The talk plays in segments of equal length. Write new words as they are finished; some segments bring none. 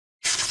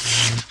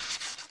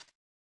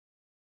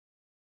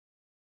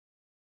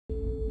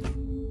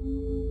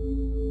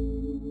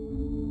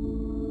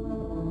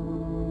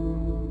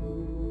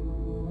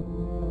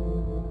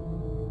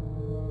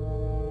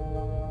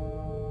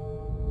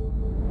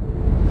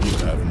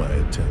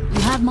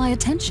have my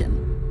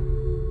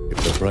attention.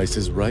 If the price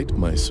is right,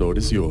 my sword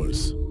is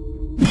yours.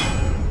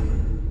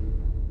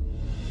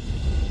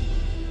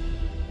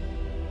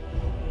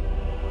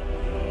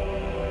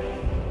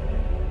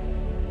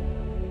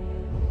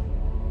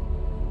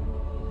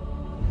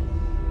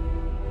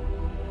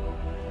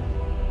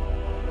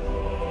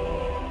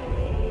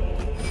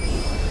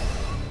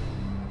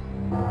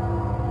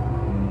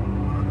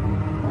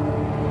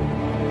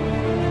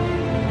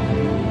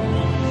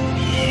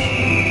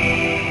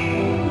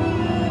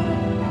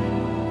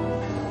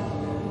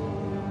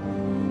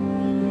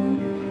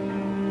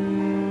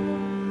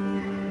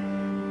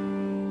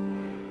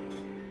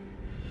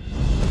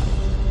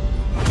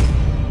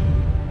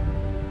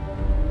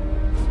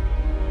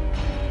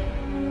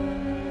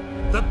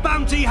 The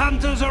bounty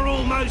hunters are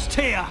almost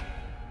here.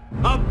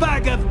 A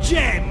bag of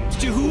gems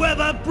to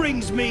whoever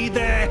brings me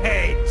their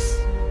heads.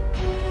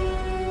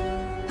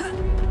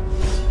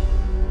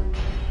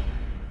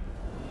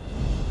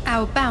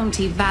 Our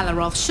bounty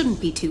Valeroth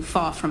shouldn't be too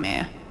far from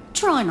here.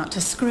 Try not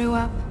to screw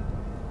up.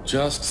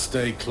 Just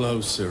stay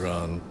close,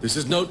 Iran. This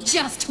is no...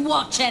 Just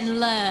watch and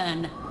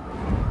learn.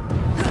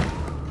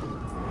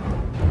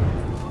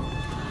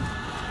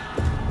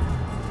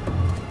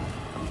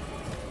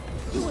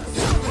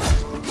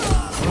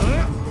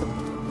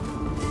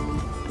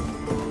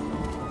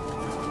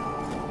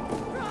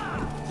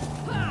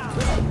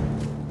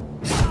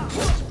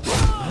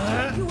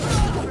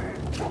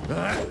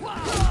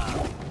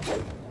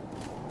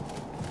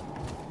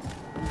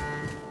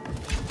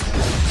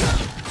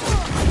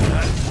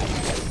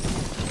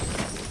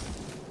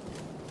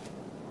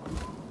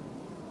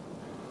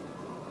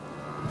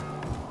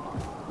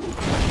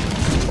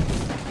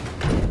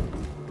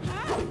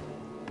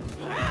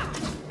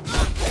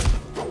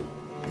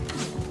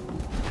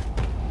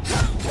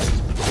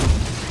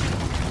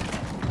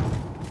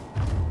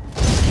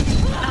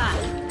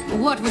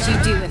 What would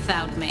you do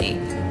without me?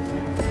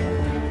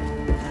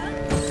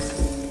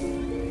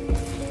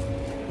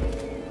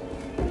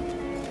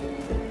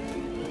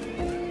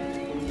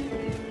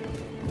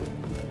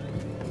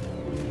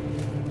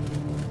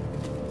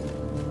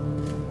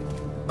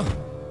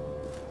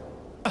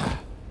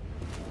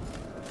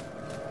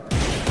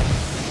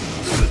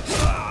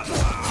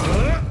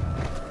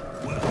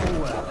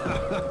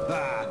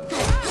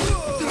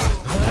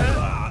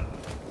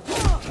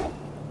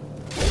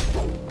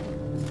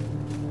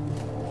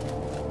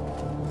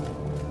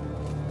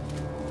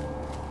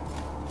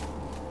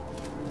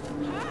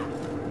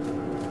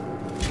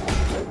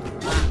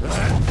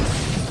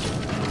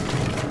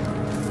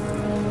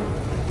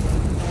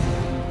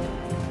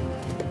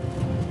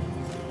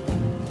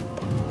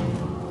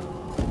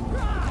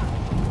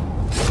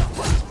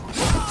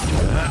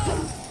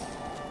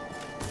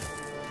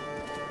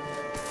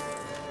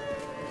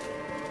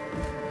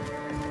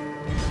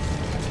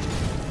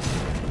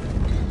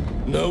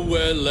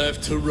 Nowhere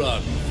left to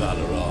run,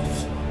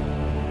 Valeroth.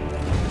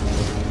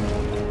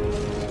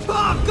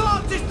 Oh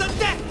God, it's the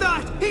Death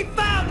Knight! He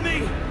found me!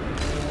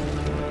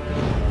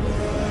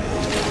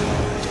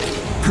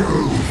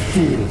 Go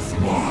forth,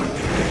 my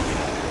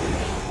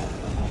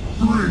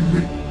bring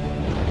me.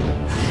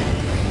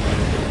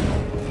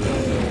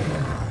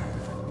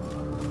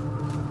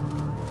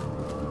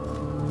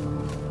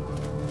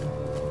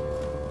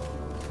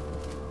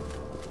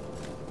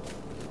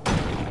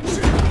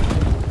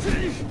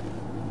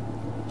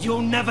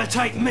 You'll never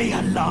take me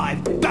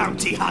alive,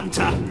 bounty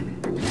hunter!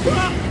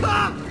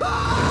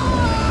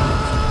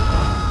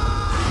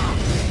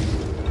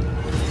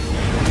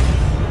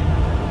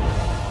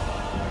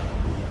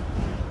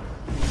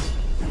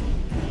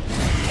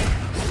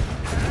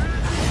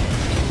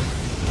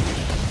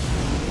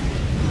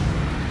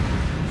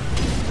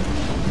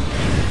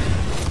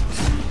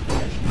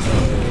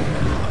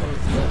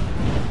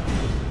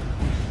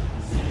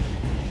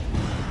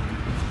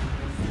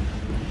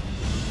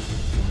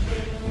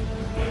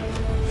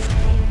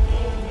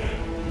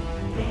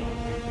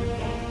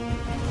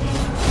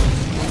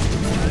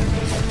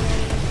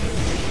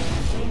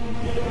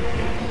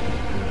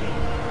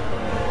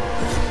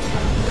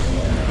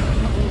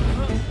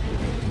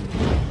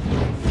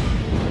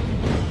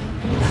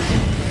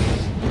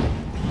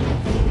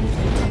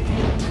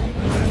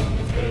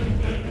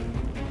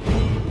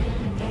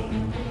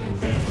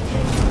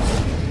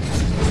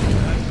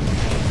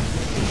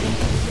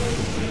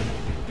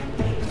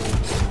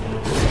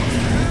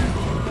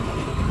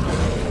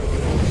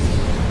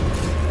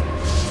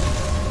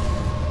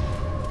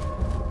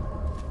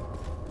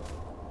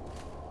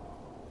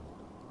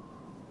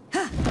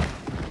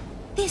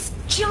 This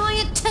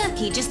giant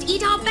turkey just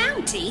eat our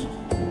bounty?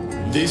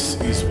 This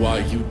is why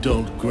you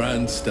don't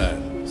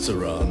grandstand,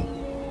 Saran.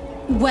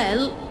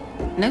 Well,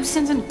 no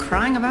sense in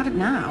crying about it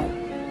now.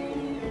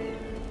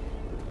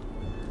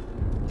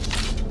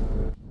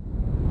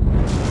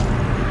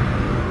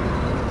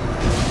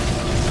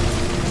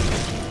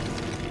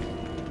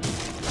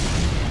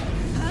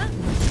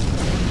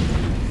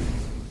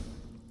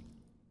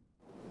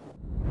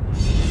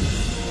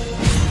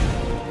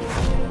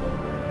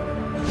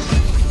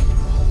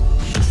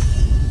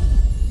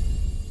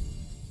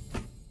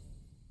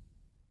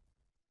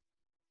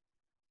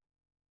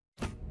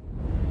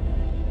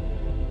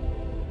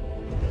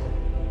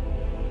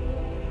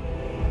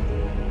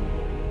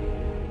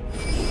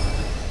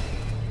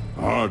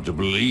 hard to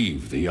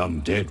believe the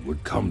undead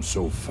would come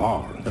so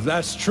far. If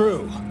that's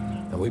true,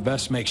 then we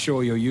best make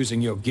sure you're using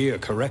your gear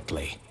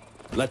correctly.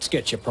 Let's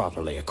get you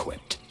properly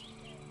equipped.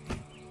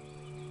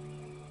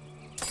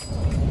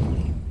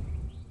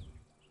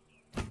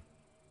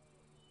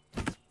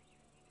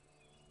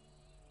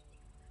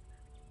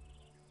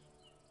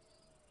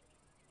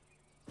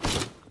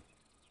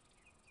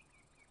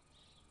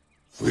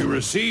 We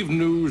received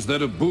news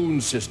that a Boon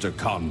Sister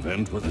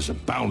convent where there's a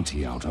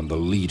bounty out on the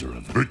leader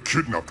of it. They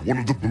kidnapped one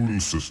of the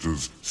Boon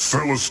sisters,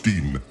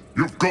 Celestine.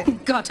 You've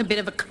Got a bit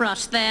of a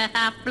crush there,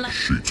 Half-Blood.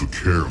 She took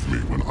care of me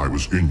when I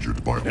was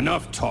injured by...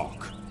 Enough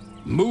talk.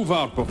 Move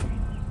out before...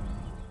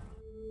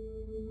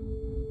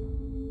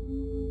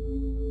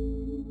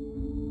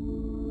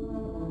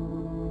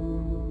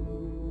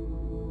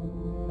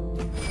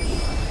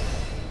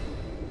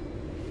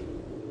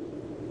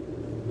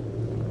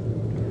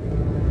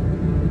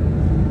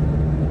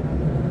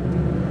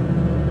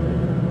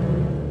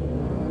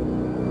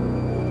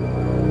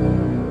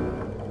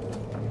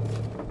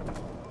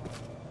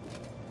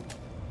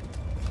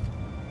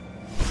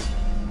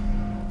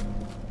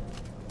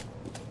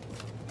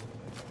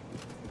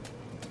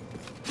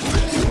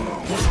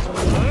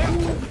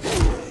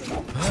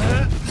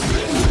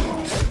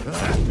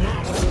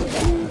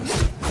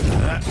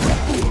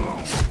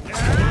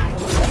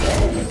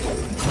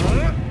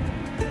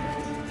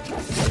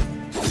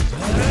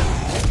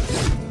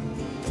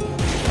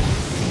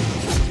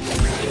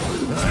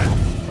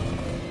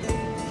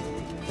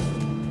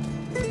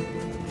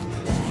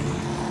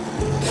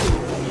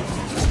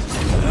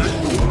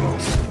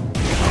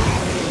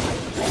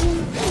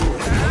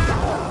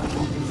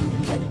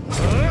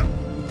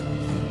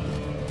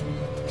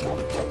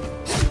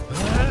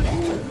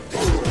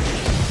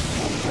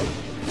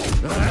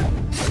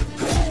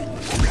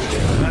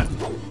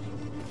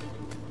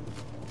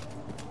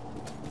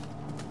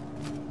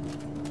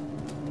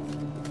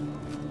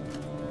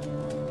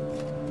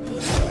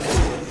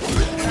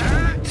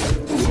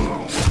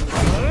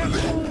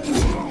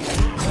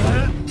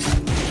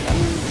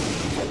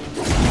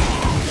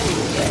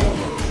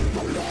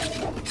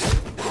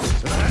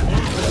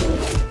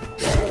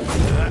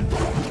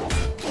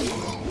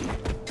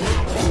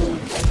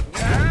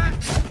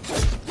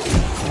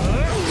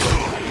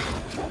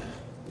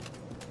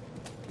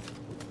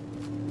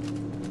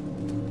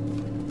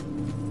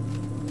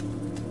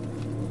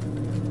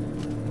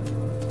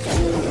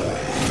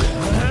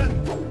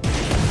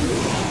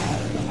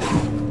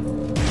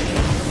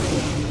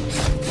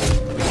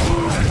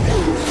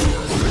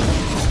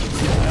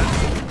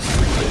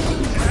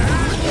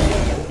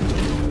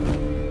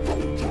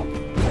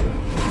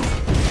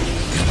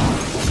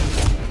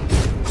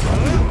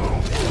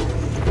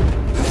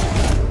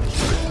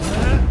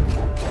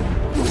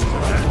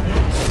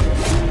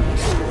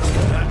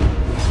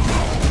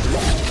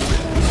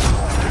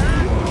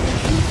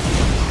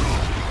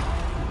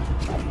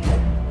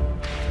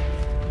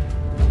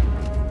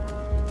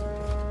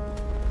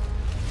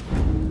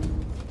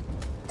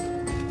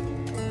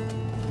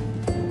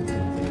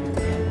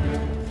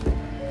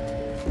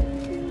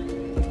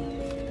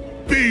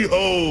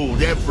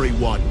 Behold,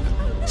 everyone!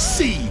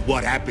 See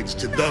what happens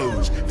to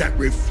those that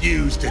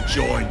refuse to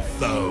join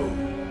foe.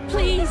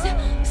 Please,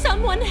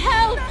 someone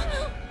help!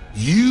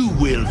 You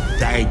will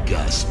thank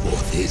us for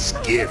this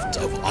gift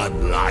of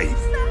unlife.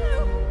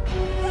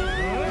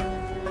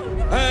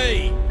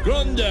 Hey,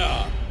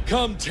 Grunda!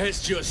 Come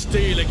test your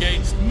steel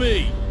against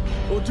me!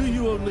 Or do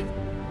you only...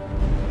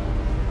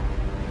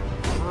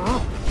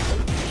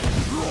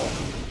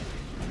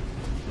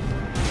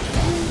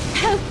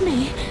 Help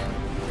me!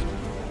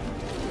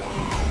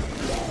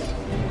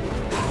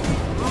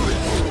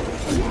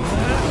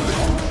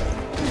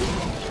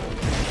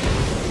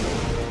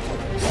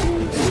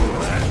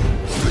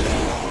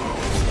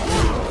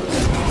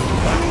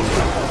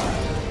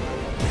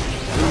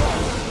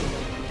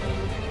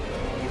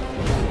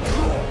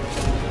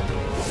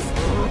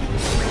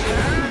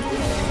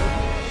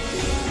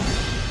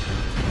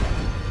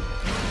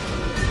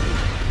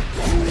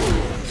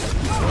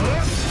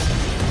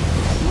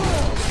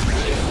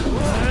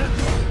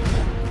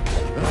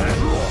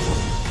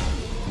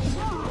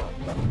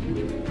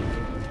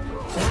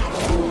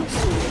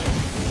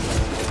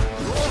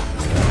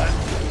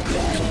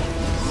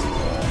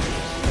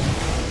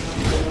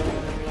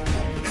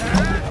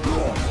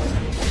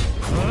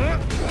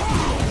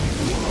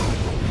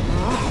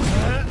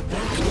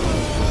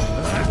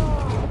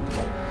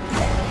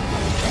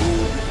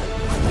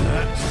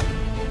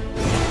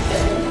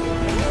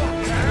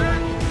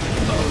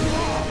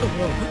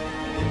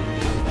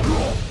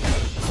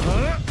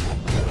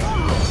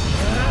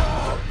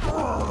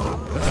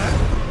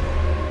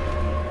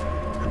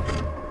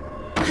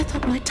 I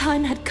thought my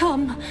time had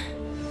come.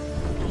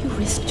 You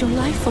risked your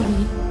life for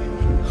me.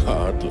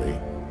 Hardly.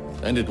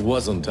 And it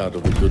wasn't out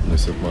of the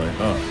goodness of my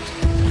heart.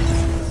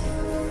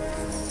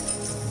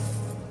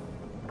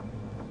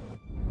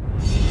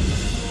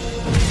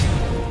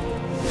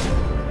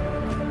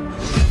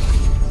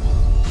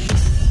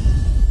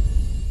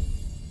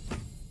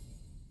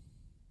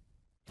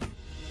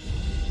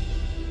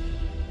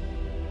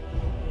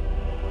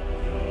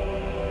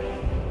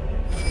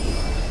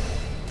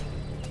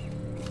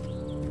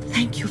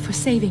 thank you for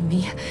saving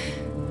me.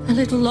 A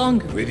little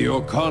longer. With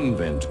your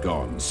convent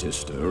gone,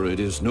 sister, it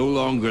is no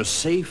longer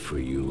safe for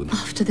you.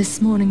 After this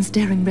morning's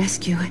daring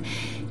rescue,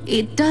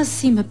 it does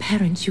seem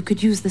apparent you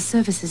could use the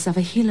services of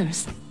a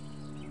healer's.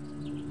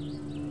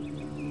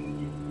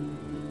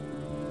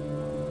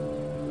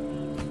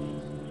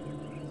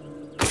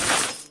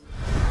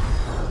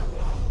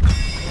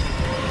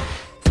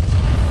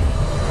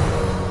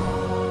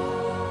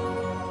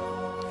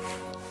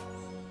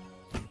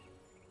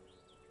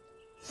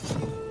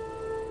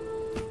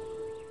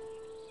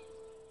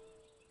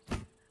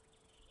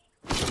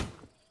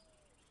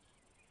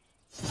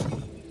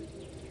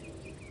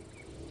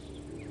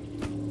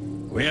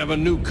 We have a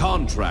new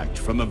contract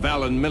from the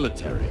Valen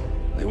military.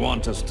 They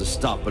want us to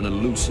stop an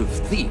elusive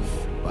thief.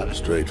 But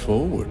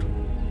straightforward.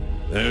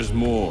 There's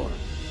more.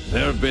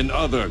 There have been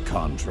other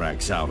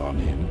contracts out on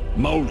him.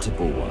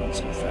 Multiple ones,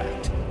 in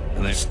fact.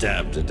 And they're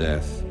stabbed to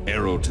death,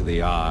 arrow to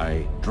the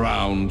eye,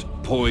 drowned,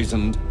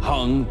 poisoned,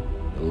 hung.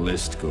 The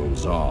list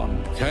goes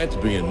on.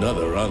 Can't be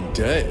another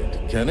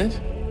undead, can it?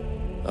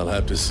 I'll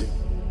have to see.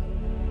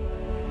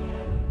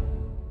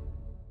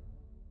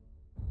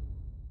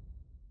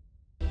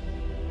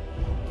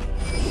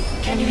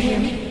 Can you hear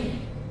me?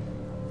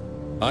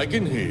 I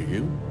can hear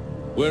you.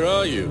 Where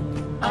are you?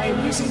 I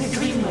am using the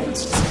dream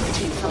words to speak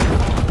to you from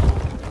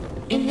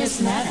afar. In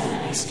this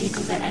manner, I speak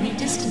over any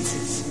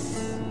distances.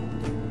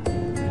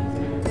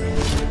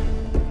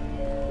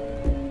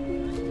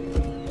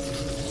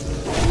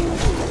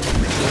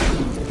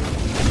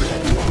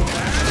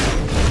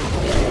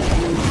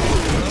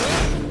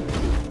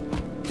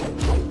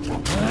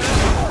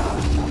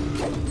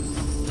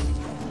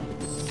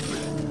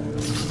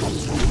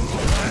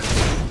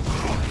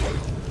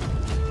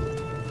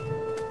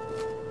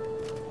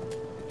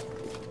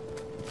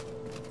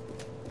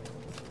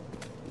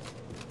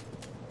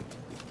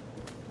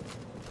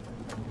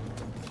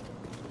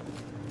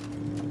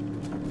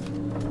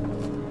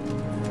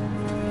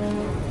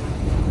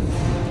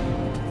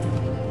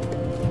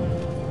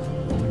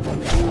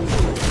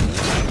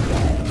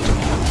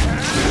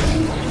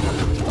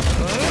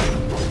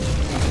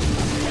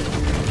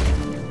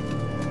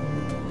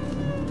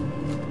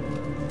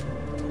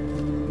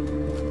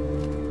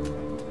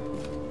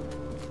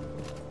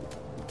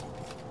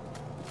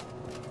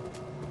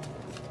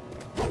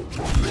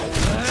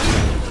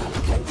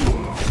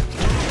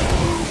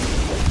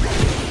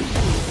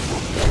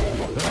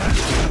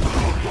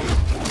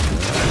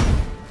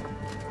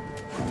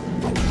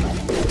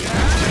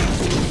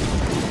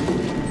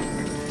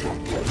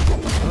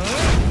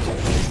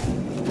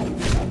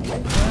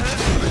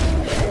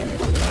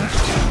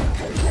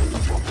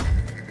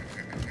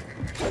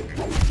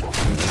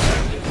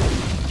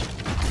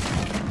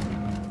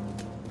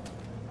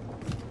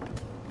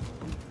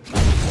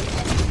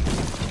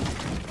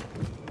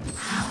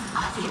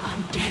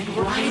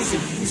 Rising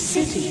in the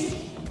city.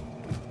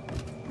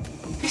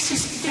 This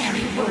is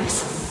very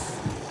worrisome.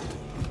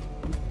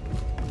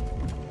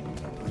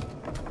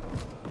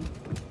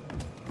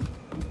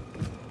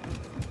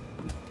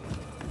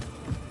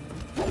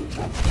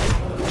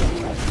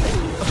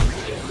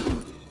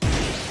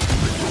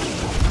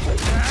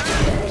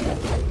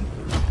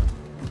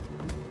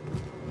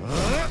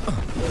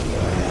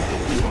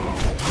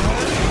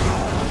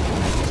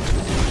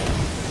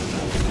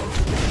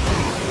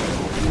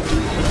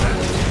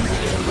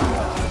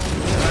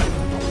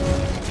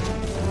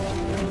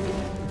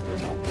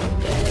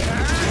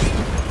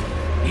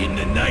 In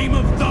the name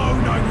of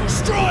Thone, I will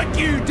strike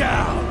you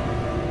down!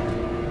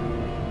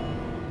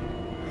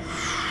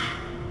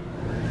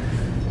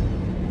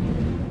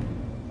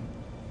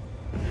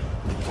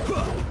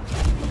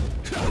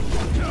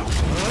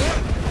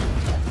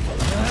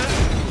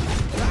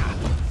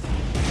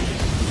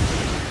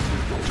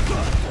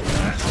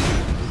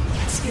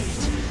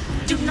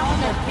 Spirit, do not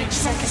let Big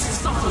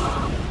Circus's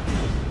follow.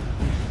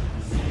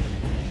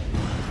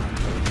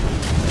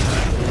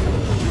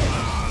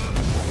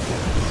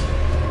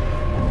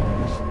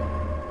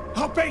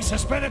 Our base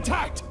has been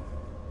attacked!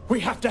 We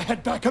have to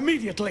head back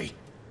immediately!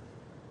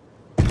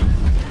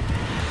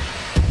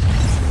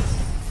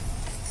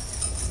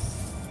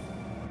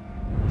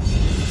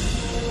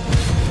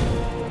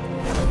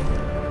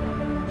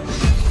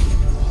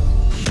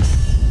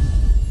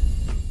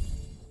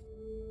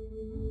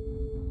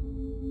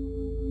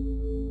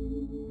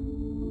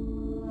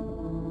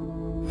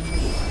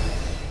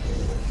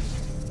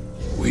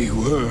 We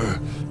were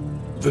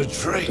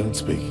betrayed. Don't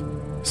speak.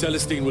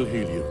 Celestine will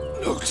heal you.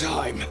 No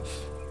time.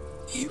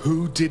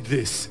 Who did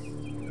this?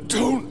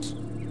 Don't!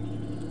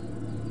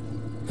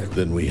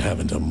 Then we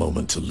haven't a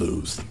moment to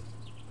lose.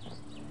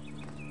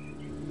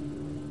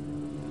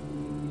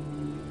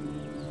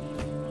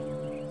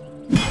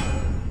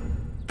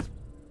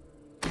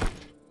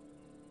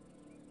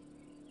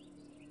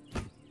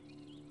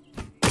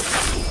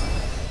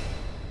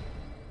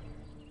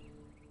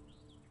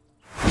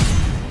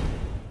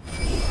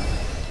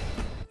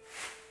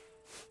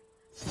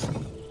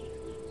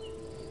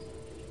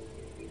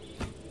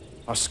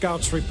 Our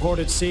scouts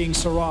reported seeing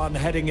Saran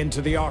heading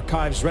into the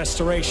Archive's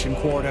restoration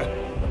quarter.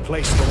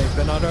 place where they've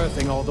been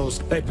unearthing all those...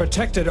 They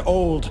protected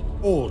old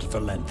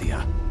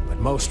Valentia, but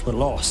most were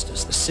lost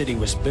as the city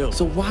was built.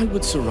 So why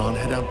would Saran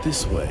head out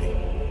this way?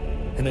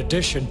 In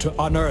addition to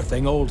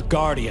unearthing old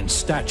Guardian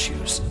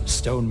statues,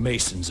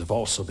 stonemasons have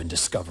also been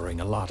discovering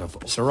a lot of...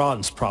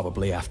 Saran's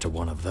probably after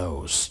one of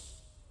those.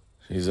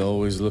 She's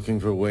always looking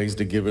for ways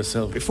to give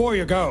herself... Before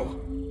you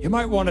go, you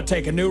might want to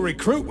take a new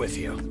recruit with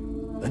you.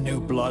 The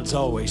new blood's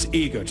always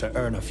eager to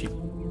earn a few...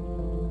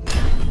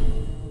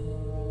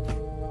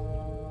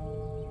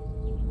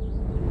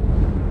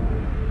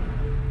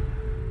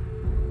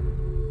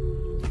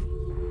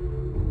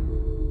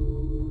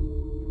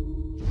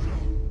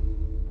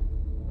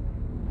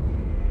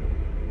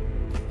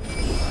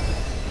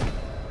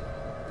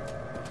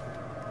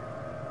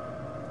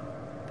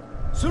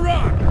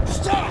 Saran,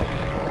 stop!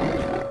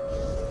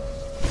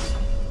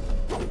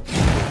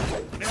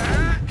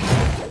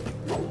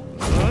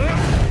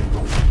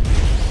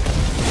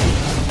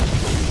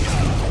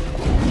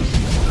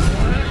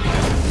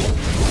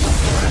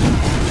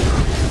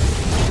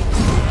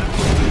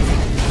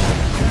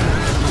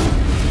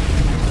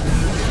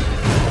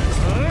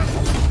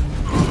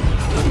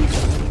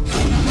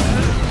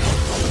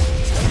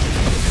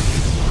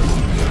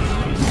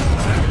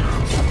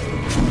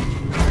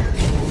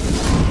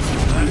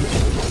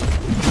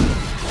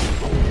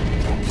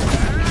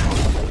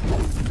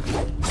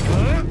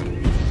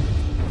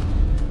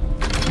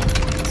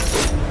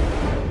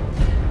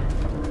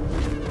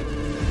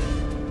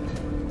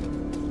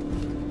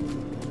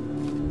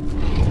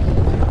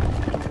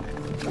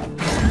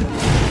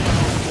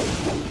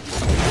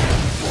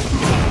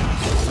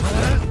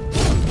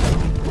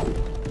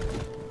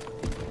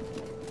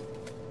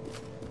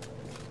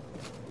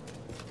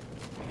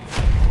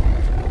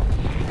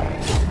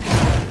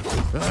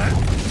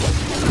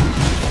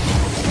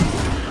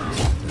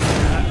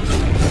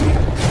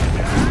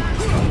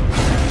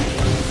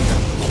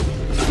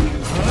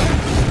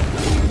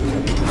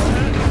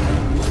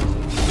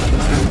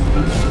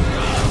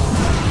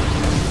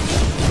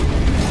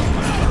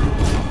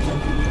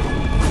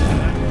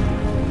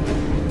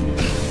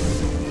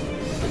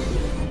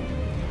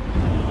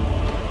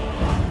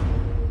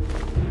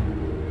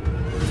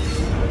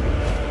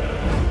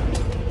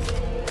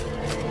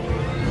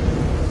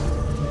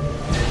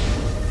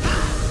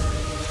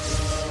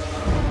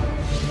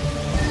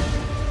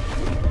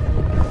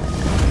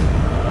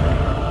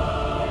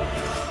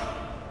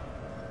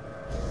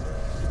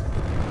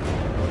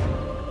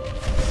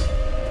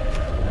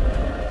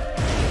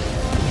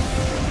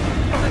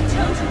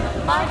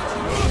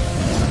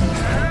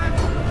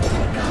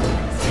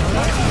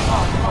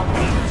 All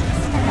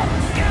dangerous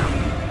enemies.